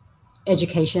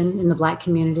education in the Black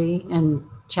community. And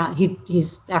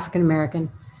he's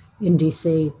African-American in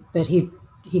DC, but he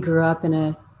grew up in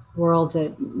a world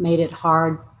that made it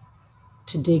hard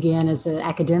to dig in as an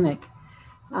academic.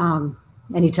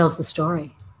 And he tells the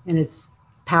story, and it's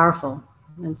powerful.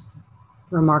 It's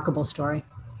a remarkable story.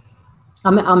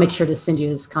 I'll make sure to send you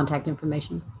his contact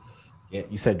information. Yeah,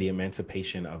 you said The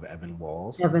Emancipation of Evan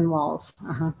Walls. Evan Walls.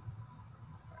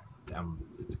 I'm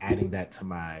adding that to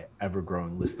my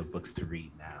ever-growing list of books to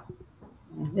read now.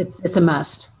 It's a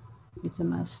must. It's a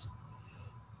must.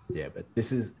 Yeah, but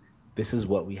this is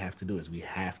what we have to do, is we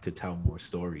have to tell more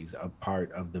stories. A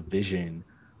part of the vision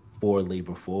for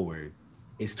Labor Forward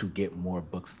is to get more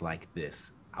books like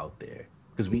this out there,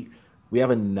 because we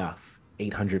have enough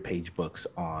 800-page books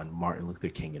on Martin Luther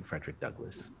King and Frederick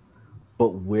Douglass.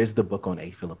 But where's the book on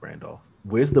A. Philip Randolph?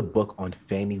 Where's the book on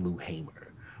Fannie Lou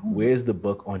Hamer? Where's the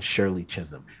book on Shirley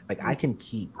Chisholm? Like, I can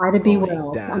keep Ida B.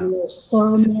 Wells. I mean, there's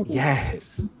so many.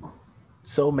 Yes,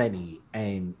 so many.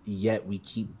 And yet we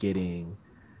keep getting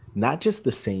not just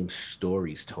the same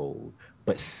stories told,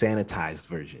 but sanitized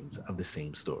versions of the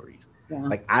same stories. Yeah.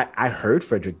 Like, I heard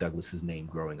Frederick Douglass's name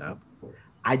growing up.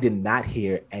 I did not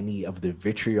hear any of the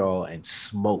vitriol and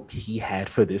smoke he had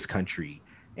for this country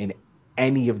in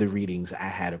any of the readings I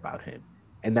had about him.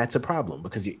 And that's a problem,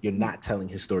 because you're not telling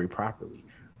his story properly.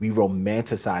 We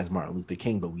romanticize Martin Luther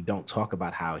King, but we don't talk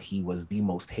about how he was the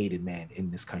most hated man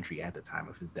in this country at the time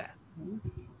of his death.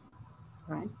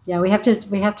 Right. Yeah, we have to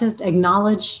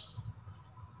acknowledge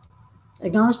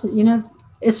that,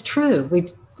 it's true.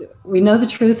 We know the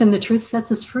truth, and the truth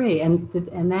sets us free. And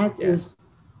that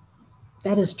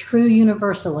is true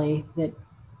universally, that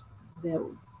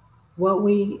what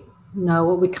we know,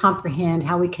 what we comprehend,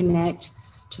 how we connect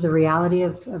to the reality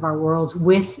of our worlds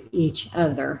with each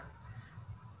other,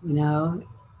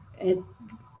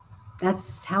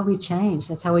 that's how we change.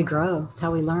 That's how we grow. That's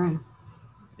how we learn.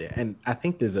 Yeah, and I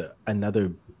think there's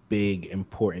another big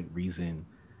important reason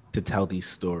to tell these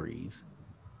stories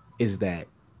is that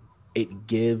it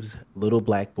gives little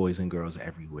Black boys and girls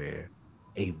everywhere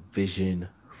a vision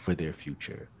for their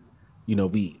future.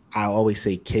 I always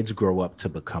say kids grow up to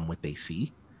become what they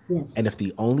see. Yes. And if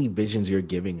the only visions you're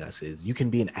giving us is you can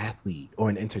be an athlete or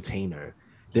an entertainer,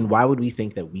 then why would we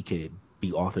think that we could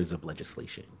be authors of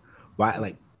legislation? Why?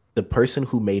 Like, the person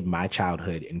who made my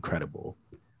childhood incredible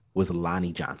was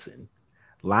Lonnie Johnson.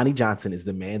 Lonnie Johnson is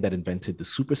the man that invented the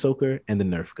Super Soaker and the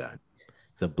Nerf gun.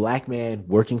 It's a black man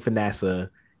working for NASA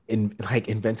and like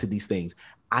invented these things.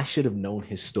 I should have known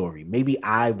his story. Maybe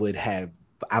I would have,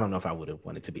 I don't know if I would have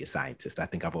wanted to be a scientist. I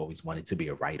think I've always wanted to be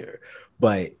a writer,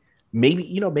 but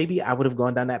maybe, maybe I would have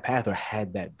gone down that path or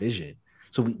had that vision.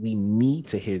 So we need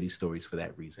to hear these stories for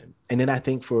that reason. And then I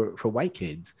think for white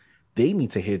kids, they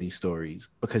need to hear these stories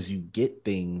because you get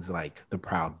things like the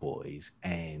Proud Boys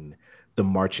and the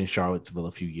March in Charlottesville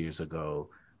a few years ago,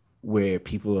 where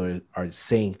people are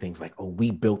saying things like, oh,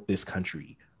 we built this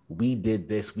country. We did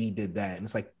this, we did that. And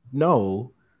it's like,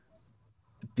 no,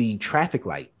 the traffic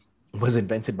light was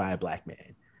invented by a black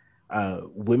man.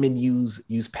 Women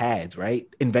use pads, right?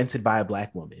 Invented by a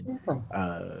black woman.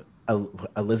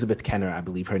 Elizabeth Kenner, I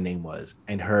believe her name was,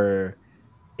 and her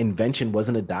invention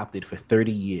wasn't adopted for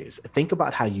 30 years. Think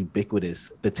about how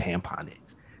ubiquitous the tampon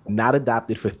is. Not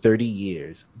adopted for 30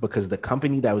 years because the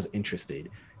company that was interested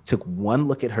took one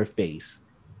look at her face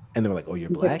and they were like, oh, you're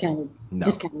black? Discounted. No.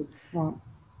 Discounted. Right. And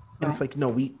Right. it's like, no,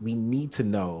 we need to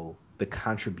know the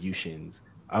contributions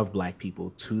of black people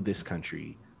to this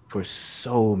country for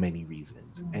so many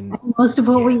reasons. And most of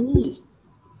what we eat.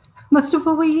 Most of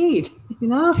what we eat,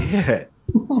 Yeah.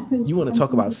 You want to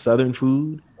talk about Southern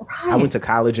food? Right. I went to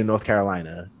college in North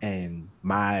Carolina, and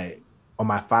on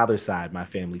my father's side, my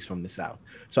family's from the South.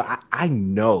 So I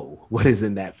know what is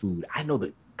in that food. I know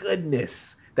the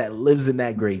goodness that lives in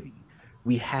that gravy.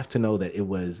 We have to know that it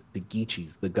was the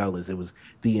Geechees, the Gullas, it was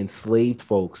the enslaved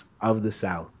folks of the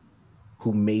South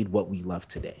who made what we love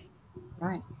today.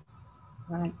 Right.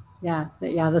 Yeah.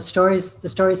 The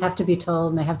stories have to be told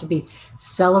and they have to be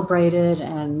celebrated.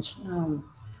 And,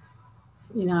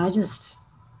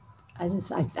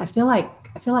 I feel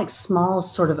like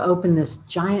Smalls sort of opened this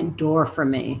giant door for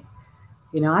me.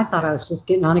 I thought I was just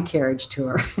getting on a carriage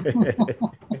tour.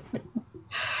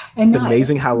 And it's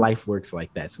amazing how life works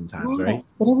like that sometimes, right?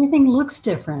 But everything looks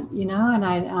different,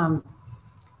 and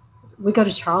we go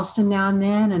to Charleston now and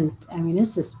then. And I mean,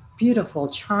 it's this beautiful,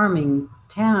 charming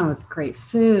town with great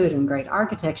food and great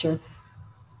architecture.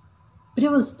 But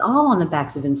it was all on the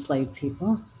backs of enslaved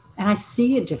people. And I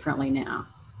see it differently now.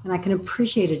 And I can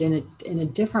appreciate it in a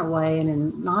different way and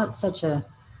in not such a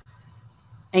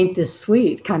ain't this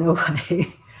sweet kind of way.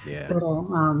 Yeah. But,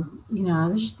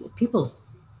 there's people's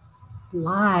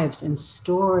lives and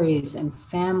stories and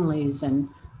families and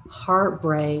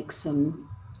heartbreaks and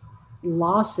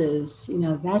losses,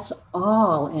 that's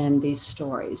all in these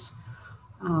stories.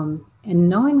 And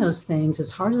knowing those things, as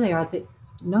hard as they are,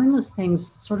 knowing those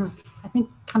things sort of, I think,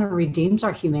 kind of redeems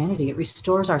our humanity. It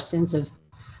restores our sense of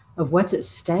what's at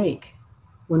stake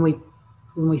when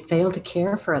we fail to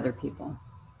care for other people,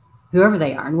 whoever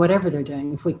they are and whatever they're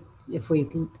doing. If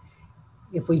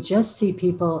we just see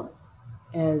people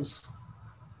as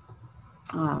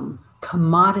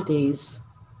commodities,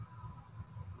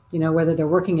 whether they're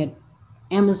working at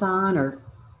Amazon or,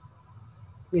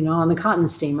 on the cotton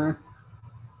steamer,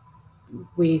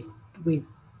 we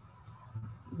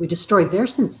destroy our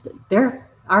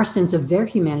sense of their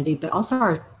humanity, but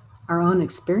also our own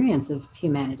experience of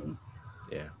humanity.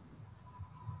 Yeah.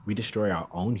 We destroy our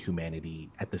own humanity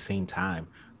at the same time.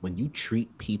 When you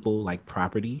treat people like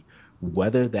property,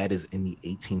 whether that is in the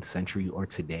 18th century or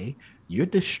today, you're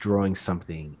destroying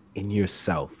something in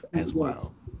yourself as well.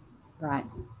 Right.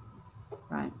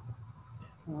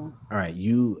 All right.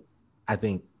 I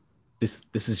think this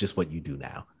is just what you do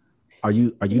now. Are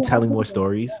you telling more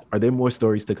stories? Are there more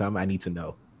stories to come? I need to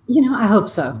know. I hope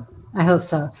so.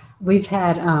 We've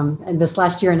had, and this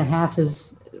last year and a half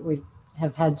we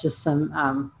have had just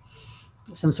some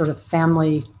sort of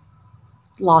family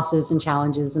losses and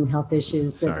challenges and health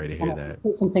issues. Sorry to hear that.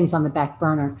 Put some things on the back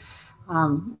burner.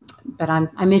 But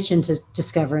I'm itching to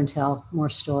discover and tell more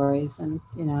stories and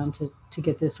to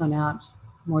get this one out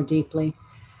more deeply.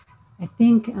 I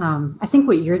think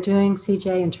what you're doing,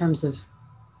 CJ, in terms of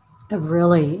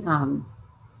really, I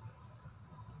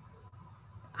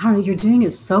don't know, you're doing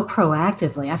it so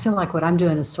proactively. I feel like what I'm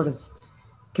doing is sort of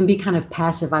can be kind of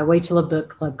passive. I wait till a book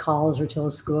club calls or till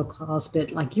a school calls,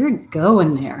 but like you're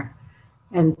going there,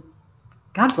 and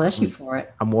God bless you for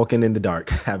it. I'm walking in the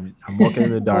dark. I'm walking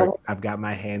in the dark. I've got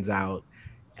my hands out,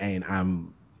 and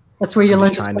that's where you're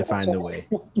trying to find the way.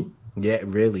 Yeah,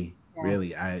 really.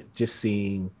 I just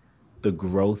seeing the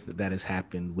growth that has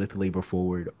happened with Labor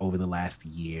Forward over the last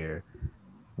year,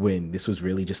 when this was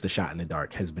really just a shot in the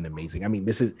dark, has been amazing. I mean,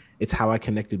 it's how I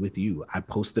connected with you. I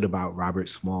posted about Robert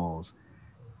Smalls.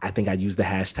 I think I used the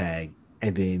hashtag,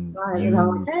 and then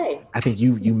I think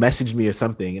you messaged me or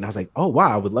something, and I was like, oh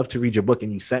wow, I would love to read your book,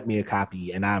 and you sent me a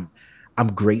copy, and I'm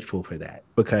grateful for that,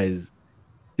 because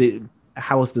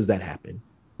how else does that happen?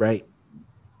 right?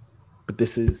 But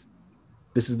this is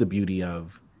the beauty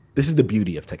of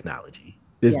technology.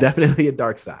 There's definitely a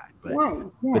dark side, but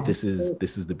but this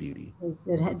is the beauty.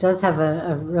 It does have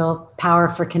a real power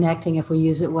for connecting if we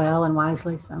use it well and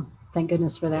wisely. So thank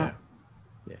goodness for that.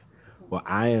 Yeah. Well,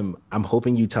 I'm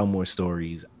hoping you tell more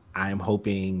stories. I'm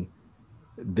hoping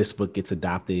this book gets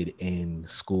adopted in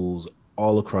schools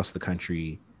all across the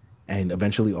country and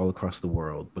eventually all across the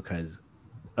world, because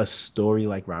a story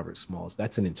like Robert Smalls,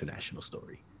 that's an international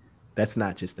story. That's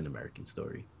not just an American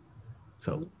story.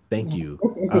 So thank you.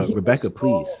 Rebecca,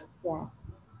 please.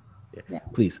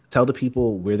 Please tell the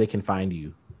people where they can find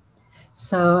you.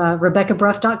 So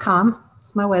RebeccaBruff.com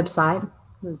is my website.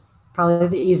 It's probably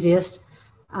the easiest.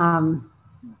 And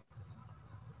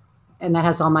that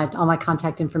has all my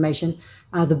contact information.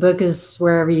 The book is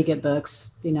wherever you get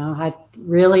books. You know, I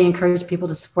really encourage people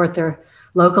to support their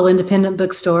local independent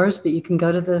bookstores, but you can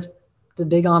go to the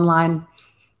big online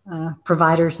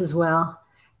providers as well.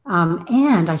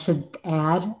 And I should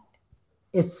add,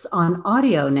 it's on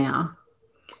audio now.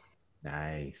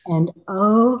 Nice. And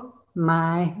oh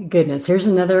my goodness, here's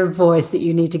another voice that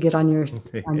you need to get on your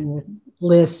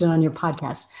list and on your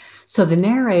podcast. So the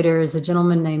narrator is a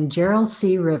gentleman named Gerald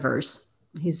C. Rivers.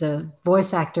 He's a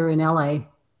voice actor in LA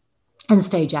and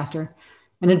stage actor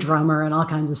and a drummer and all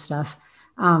kinds of stuff.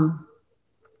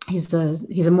 He's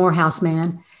a Morehouse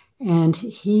man, and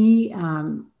he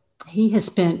has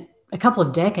spent a couple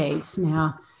of decades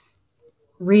now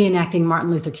reenacting Martin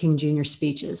Luther King Jr.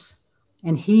 speeches,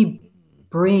 and he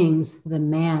brings the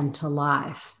man to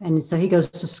life. And so he goes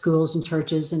to schools and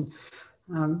churches and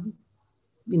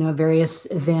various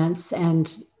events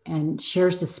and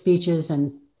shares the speeches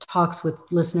and talks with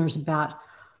listeners about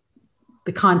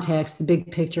the context, the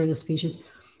big picture of the speeches.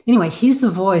 Anyway, he's the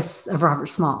voice of Robert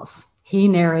Smalls. He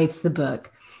narrates the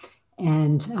book.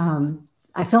 And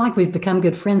I feel like we've become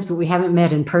good friends, but we haven't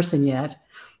met in person yet.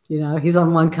 You know, he's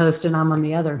on one coast and I'm on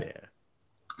the other. Yeah.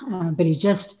 But he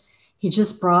just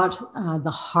brought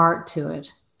the heart to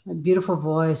it. A beautiful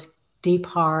voice, deep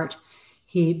heart.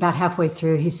 He, about halfway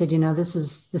through, he said, this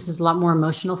is a lot more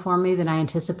emotional for me than I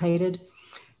anticipated.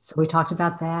 So we talked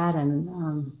about that,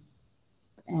 and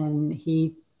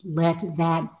he let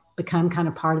that become kind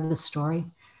of part of the story,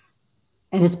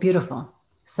 and it's beautiful.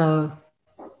 So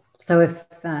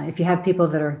if you have people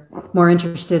that are more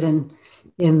interested in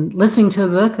listening to a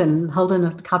book than holding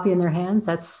a copy in their hands,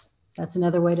 that's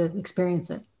another way to experience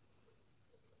it.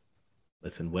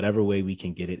 Listen, whatever way we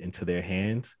can get it into their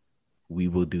hands, we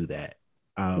will do that.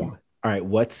 All right.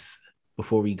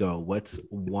 Before we go, what's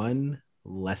one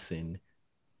lesson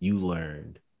you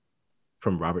learned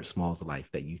from Robert Smalls'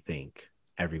 life that you think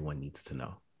everyone needs to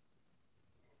know?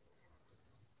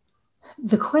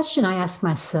 The question I ask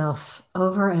myself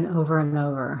over and over and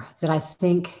over that I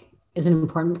think is an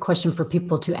important question for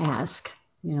people to ask,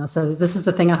 so this is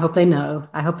the thing I hope they know.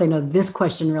 I hope they know this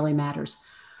question really matters.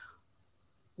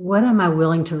 What am I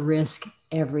willing to risk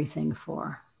everything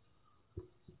for?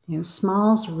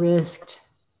 Smalls risked,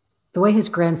 the way his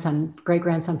great-grandson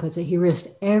puts it, he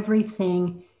risked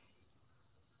everything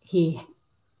he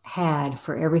had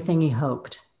for everything he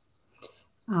hoped.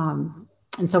 And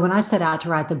so when I set out to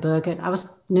write the book, I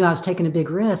knew I was taking a big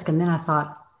risk. And then I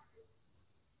thought,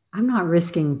 I'm not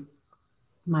risking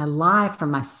my life or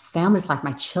my family's life,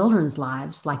 my children's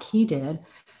lives like he did.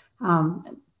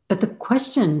 But the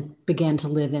question began to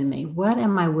live in me. What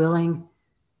am I willing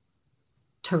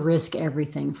to risk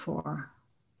everything for?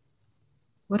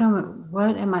 What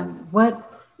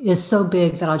is so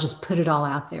big that I'll just put it all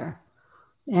out there?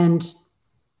 And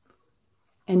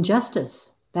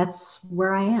justice, that's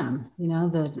where I am.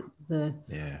 The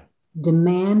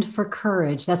demand for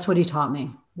courage, that's what he taught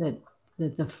me, that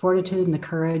the fortitude and the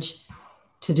courage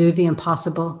to do the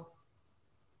impossible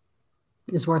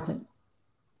is worth it.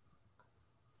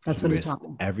 That's what he taught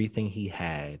me. Everything he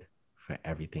had for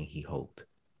everything he hoped.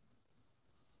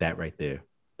 That right there.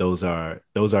 Those are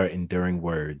enduring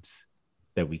words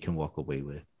that we can walk away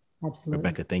with. Absolutely.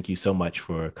 Rebecca, thank you so much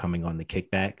for coming on The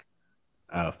Kickback.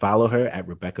 Follow her at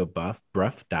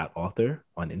RebeccaBruff.author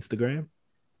on Instagram.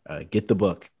 Get the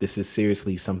book. This is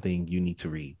seriously something you need to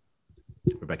read.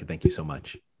 Rebecca, thank you so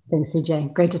much. Thanks,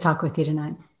 CJ. Great to talk with you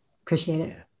tonight. Appreciate it.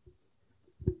 Yeah.